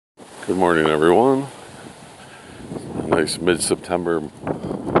Good morning, everyone. A nice mid-September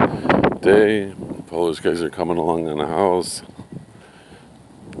day. Polish guys are coming along in the house.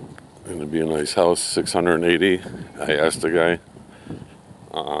 Going to be a nice house, 680. I asked the guy.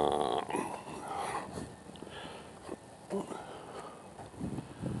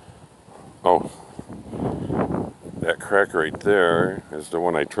 Oh, that crack right there is the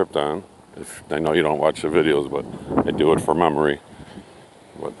one I tripped on. I know you don't watch the videos, but I do it for memory.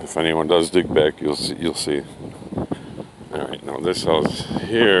 But if anyone does dig back, you'll see. All right, now this house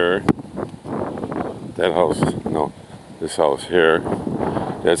here, this house here,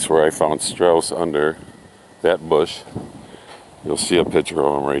 that's where I found Strauss under that bush. You'll see a picture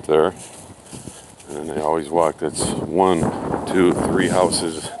of him right there. And they always walk, that's 1, 2, 3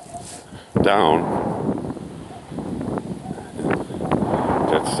 houses down.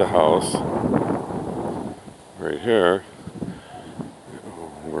 That's the house right here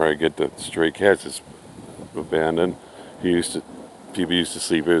where I get the stray cats. It's abandoned. People used to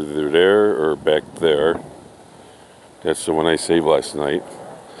sleep either there or back there. That's the one I saved last night.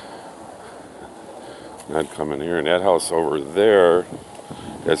 I'd come in here, and that house over there,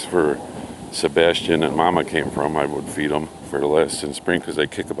 that's where Sebastian and Mama came from. I would feed them for the last in spring because they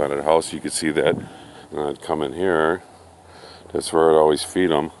kick them out of the house. You could see that. And I'd come in here. That's where I'd always feed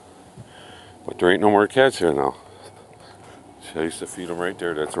them. But there ain't no more cats here now. I used to feed them right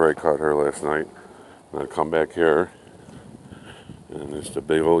there. That's where I caught her last night. And I'd come back here. And it's the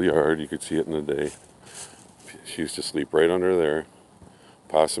big old yard. You could see it in the day. She used to sleep right under there.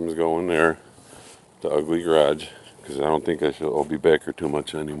 Possums go in there. The ugly garage. Because I don't think I'll be back here too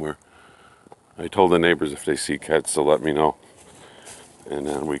much anymore. I told the neighbors if they see cats to let me know. And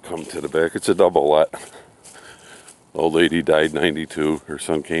then we come to the back. It's a double lot. Old lady died 92. Her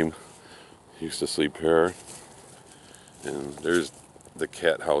son came. He used to sleep here. And there's the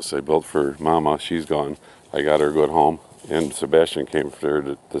cat house I built for Mama. She's gone. I got her a good home. And Sebastian came for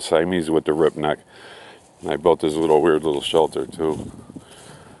there, the Siamese with the rip neck. And I built this weird little shelter too.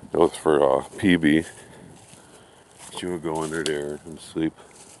 It was for PB. She would go under there and sleep.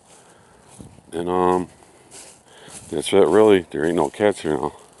 And that's it really. There ain't no cats here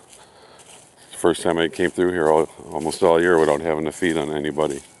now. It's the first time I came through here almost all year without having to feed on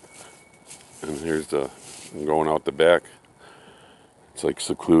anybody. And here's I'm going out the back. It's like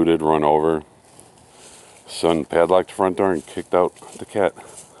secluded, run over. Son padlocked the front door and kicked out the cat.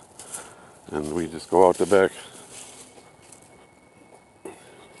 And we just go out the back.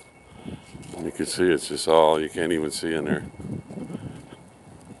 And you can see it's just you can't even see in there.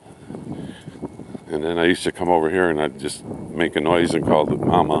 And then I used to come over here and I'd just make a noise and call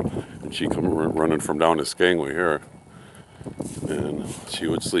Mama. And she'd come running from down the Skangway here. And she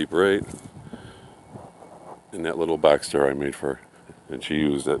would sleep right in that little box there I made for her. And she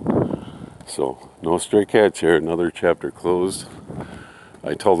used it. So, no stray cats here. Another chapter closed.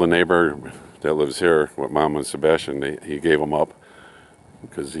 I told the neighbor that lives here with Mama and Sebastian, he gave them up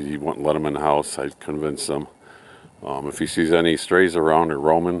because he wouldn't let them in the house. I convinced them. If he sees any strays around or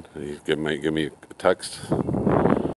roaming, he give me a text.